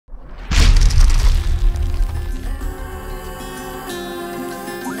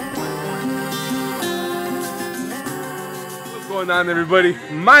going on, everybody?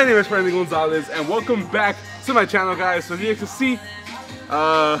 My name is Fernando Gonzalez and welcome back to my channel, guys. So as you can see,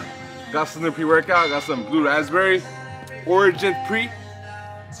 got some new pre-workout, got some blue raspberry Origin pre.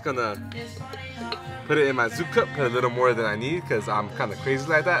 Just gonna put it in my Zoo cup, put a little more than I need because I'm kind of crazy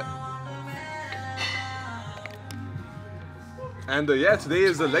like that. And yeah, today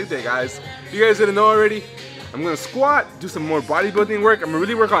is the leg day, guys. If you guys didn't know already, I'm gonna squat, do some more bodybuilding work. I'm gonna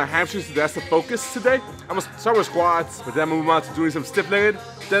really work on hamstrings, so that's the focus today. I'm gonna start with squats, but then move on to doing some stiff-legged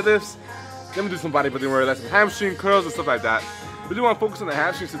deadlifts. Then I'm gonna do some bodybuilding work, like some hamstring curls and stuff like that. Really want to focus on the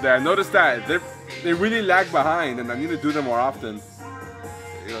hamstrings today. I noticed that they really lag behind, and I need to do them more often.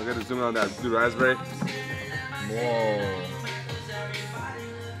 You know, gotta zoom in on that blue raspberry. Whoa.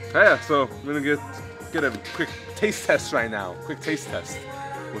 Yeah, so I'm gonna get a quick taste test right now. Quick taste test.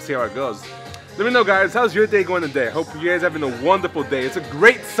 We'll see how it goes. Let me know, guys, how's your day going today? I hope you guys are having a wonderful day. It's a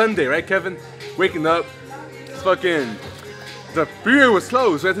great Sunday, right, Kevin? Waking up, it's fucking, the freeway was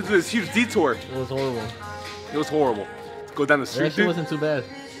closed, so I had to do this huge detour. It was horrible. It was horrible. Let's go down the street, It actually wasn't too bad.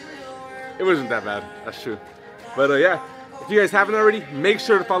 It wasn't that bad, that's true. But yeah, if you guys haven't already, make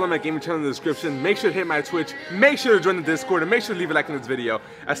sure to follow my gaming channel in the description. Make sure to hit my Twitch. Make sure to join the Discord, and make sure to leave a like on this video.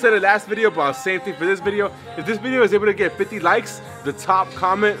 I said it last video, but same thing for this video. If this video is able to get 50 likes, the top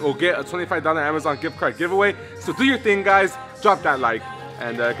comment will get a $25 Amazon gift card giveaway. So do your thing, guys. Drop that like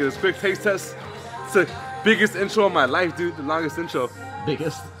and get this quick taste test. It's the biggest intro of my life, dude. The longest intro.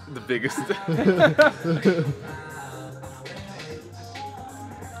 Biggest. The biggest.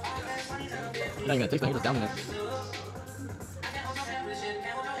 You're not even gonna taste it, you're just down in it.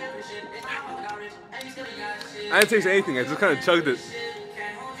 I didn't taste anything. I just kind of chugged it.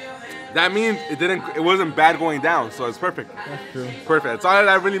 That means it wasn't bad going down, so it's perfect. That's true. Perfect. That's all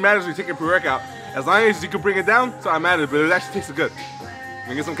that really matters when you take a pre-workout. As long as you can bring it down, that's all that matters. But it actually tastes good. You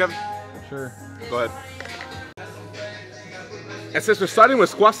can get some, Kevin? Sure. Go ahead. And since we're starting with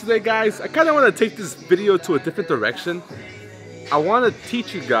squats today, guys, I kind of want to take this video to a different direction. I want to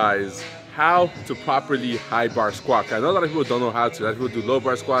teach you guys how to properly high bar squat. I know a lot of people don't know how to. A lot of people do low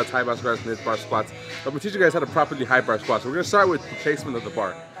bar squats, high bar squats, mid bar squats. But I'm gonna teach you guys how to properly high bar squats. So we're gonna start with the placement of the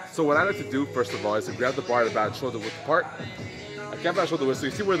bar. So what I like to do first of all is to grab the bar at about shoulder width apart. I grab about shoulder width, so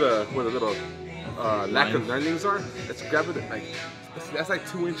you see where the little lack of landings are. Let's grab it like that's like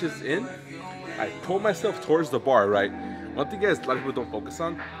 2 inches in. I pull myself towards the bar, right? One thing guys a lot of people don't focus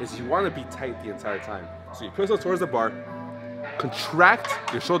on is you want to be tight the entire time. So you pull yourself towards the bar.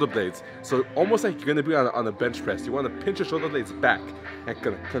 Contract your shoulder blades, so almost like you're gonna be on a bench press. You want to pinch your shoulder blades back and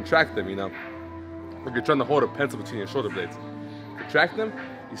contract them, you know, like you're trying to hold a pencil between your shoulder blades. Contract them.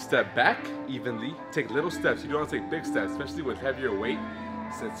 You step back evenly. Take little steps. You don't want to take big steps, especially with heavier weight,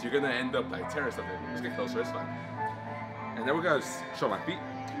 since you're gonna end up like tearing something. Let's get closer. It's fine. And then we're gonna show my feet.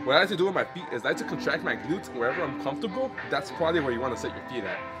 What I like to do with my feet is I like to contract my glutes wherever I'm comfortable. That's probably where you want to set your feet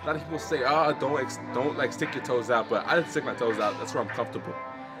at. A lot of people say, oh, don't like stick your toes out, but I like to stick my toes out. That's where I'm comfortable.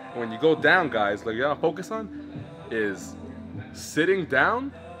 And when you go down, guys, like you gotta focus on is sitting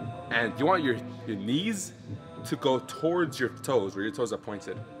down, and you want your knees to go towards your toes, where your toes are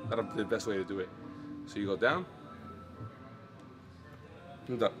pointed. That's the best way to do it. So you go down,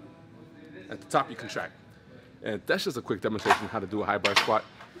 and up. At the top, you contract. And that's just a quick demonstration of how to do a high bar squat.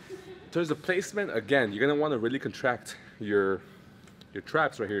 In terms of placement, again, you're gonna want to really contract your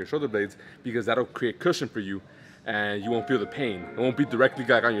traps right here, your shoulder blades, because that'll create cushion for you, and you won't feel the pain. It won't be directly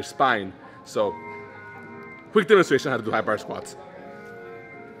like on your spine. So, quick demonstration on how to do high bar squats.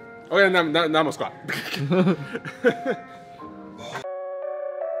 Oh yeah, now I'm gonna squat.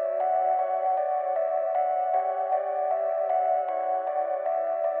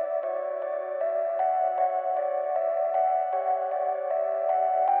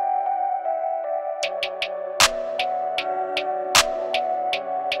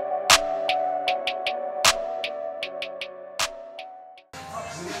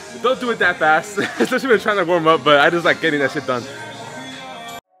 Don't do it that fast, especially when trying to warm up, but I just like getting that shit done.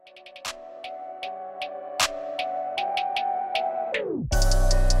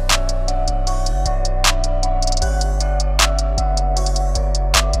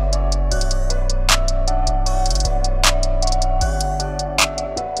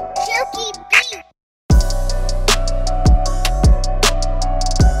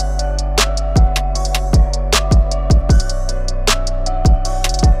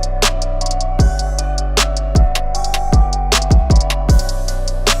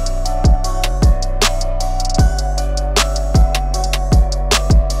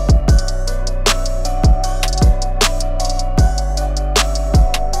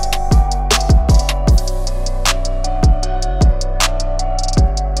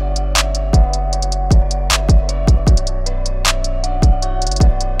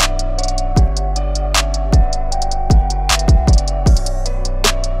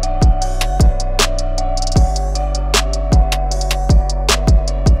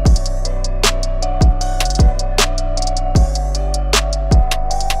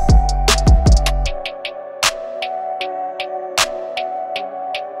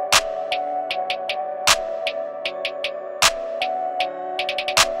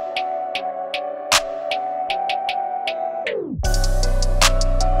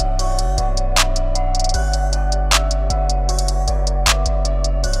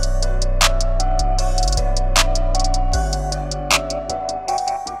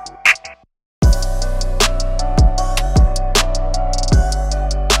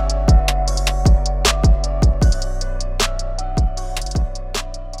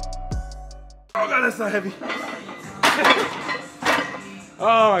 Oh god, that's not heavy.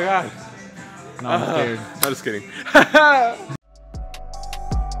 Oh my god. No, I'm scared. I'm just kidding.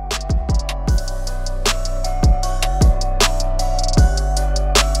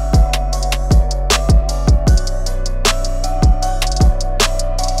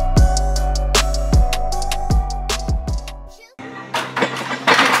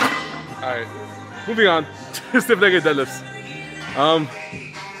 Alright, moving on to stiff-legged deadlifts.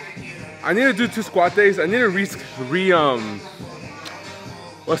 I need to do 2 squat days. I need to reprogram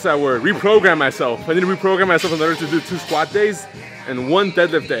myself. I need to reprogram myself in order to do 2 squat days and 1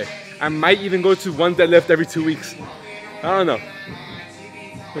 deadlift day. I might even go to 1 deadlift every 2 weeks. I don't know.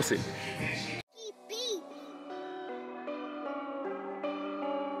 Let's see.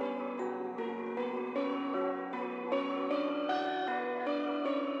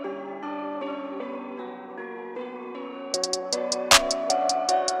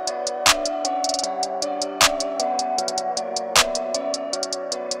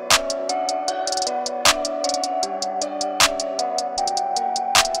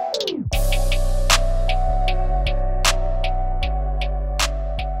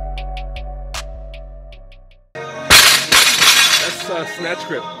 Snatch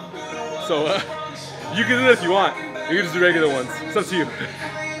grip. So you can do it if you want. You can just do regular ones. It's up to you.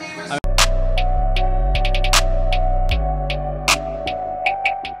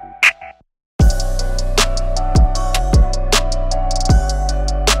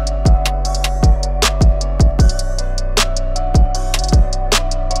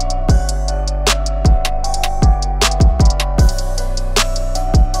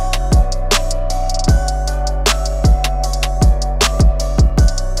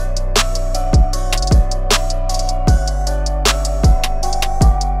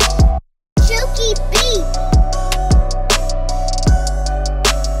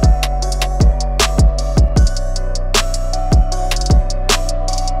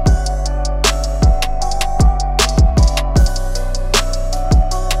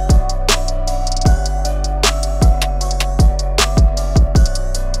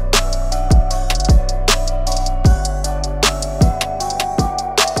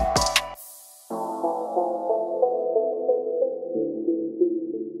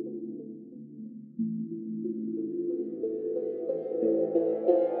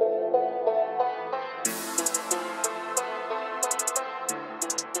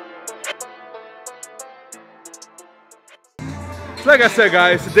 Like I said,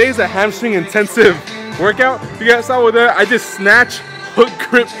 guys, today's a hamstring intensive workout. You guys saw over there, I did snatch, hook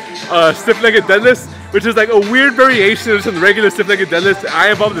grip, stiff-legged deadlifts, which is like a weird variation of some regular stiff-legged deadlifts. I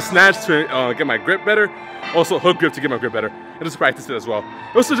involved the snatch to get my grip better, also hook grip to get my grip better, and just practice it as well.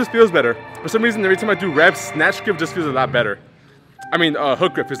 It also just feels better. For some reason, every time I do reps, snatch grip just feels a lot better. I mean,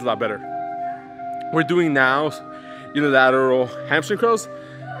 hook grip feels a lot better. We're doing now unilateral hamstring curls,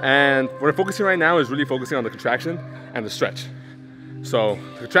 and what we're focusing right now is really focusing on the contraction and the stretch. So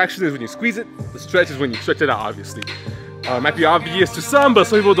the contraction is when you squeeze it, the stretch is when you stretch it out, obviously. It might be obvious to some, but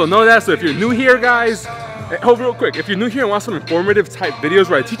some people don't know that. So if you're new here, guys, real quick, if you're new here and want some informative type videos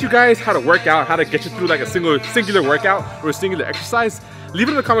where I teach you guys how to work out, how to get you through like a singular workout or a singular exercise, leave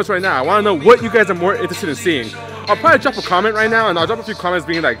it in the comments right now. I want to know what you guys are more interested in seeing. I'll probably drop a comment right now, and I'll drop a few comments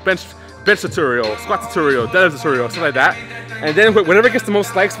being like bench tutorial, squat tutorial, deadlift tutorial, stuff like that. And then whenever it gets the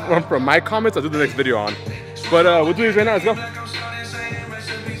most likes from my comments, I'll do the next video on. But we'll do this right now. Let's go.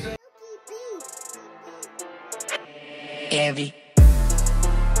 Heavy.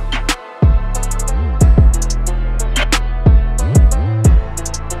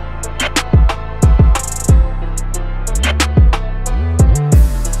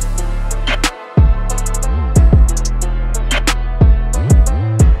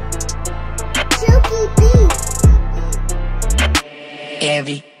 Chuki.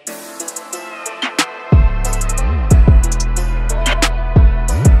 Heavy.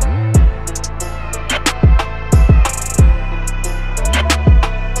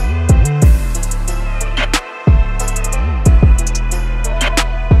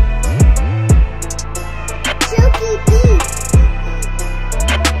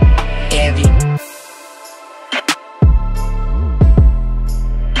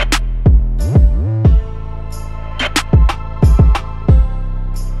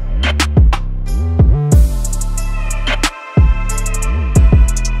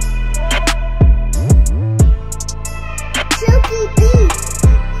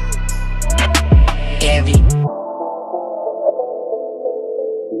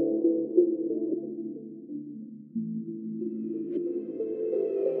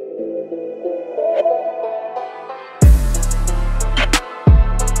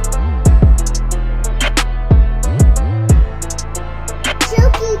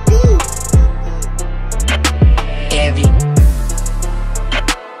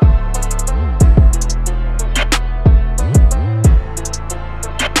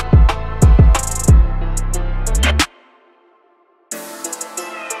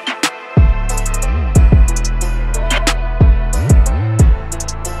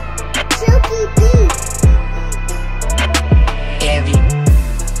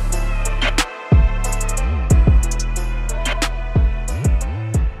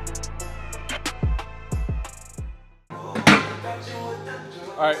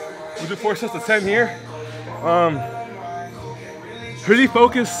 4 sets of 10 here. Really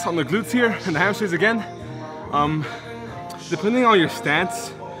focus on the glutes here and the hamstrings again. Depending on your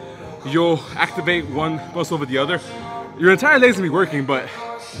stance, you'll activate one muscle over the other. Your entire leg's gonna be working, but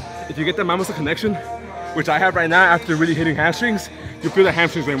if you get that muscle connection, which I have right now after really hitting hamstrings, you'll feel the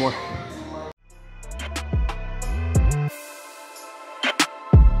hamstrings way more.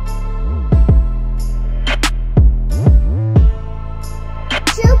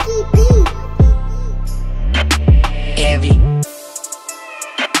 Chuki beat. Heavy.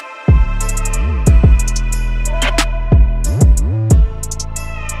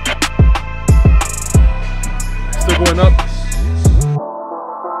 Still going up.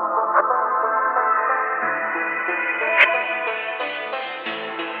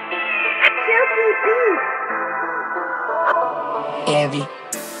 Chuki beat. Heavy.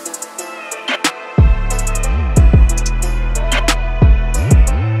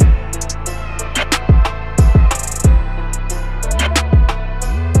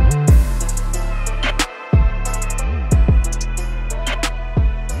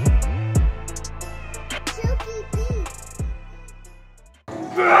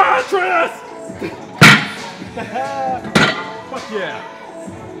 Try this! Fuck yeah!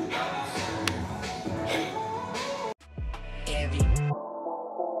 Heavy.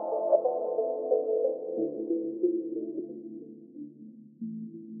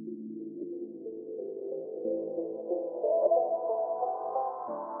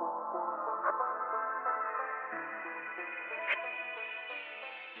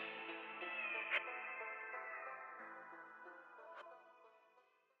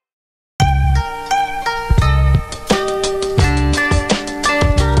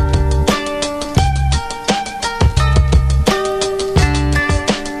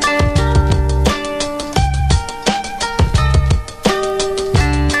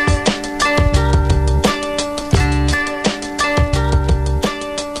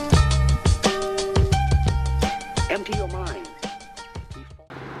 Empty your mind.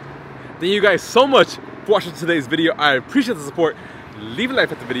 Thank you guys so much for watching today's video. I appreciate the support. Leave a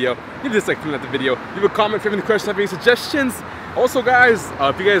like at the video. Leave a dislike at the video. Leave a comment if you have any questions, have any suggestions. Also guys,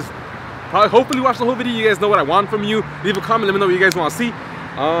 if you guys hopefully watch the whole video, you guys know what I want from you. Leave a comment, let me know what you guys want to see.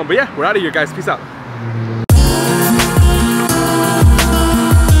 But yeah, we're out of here guys. Peace out.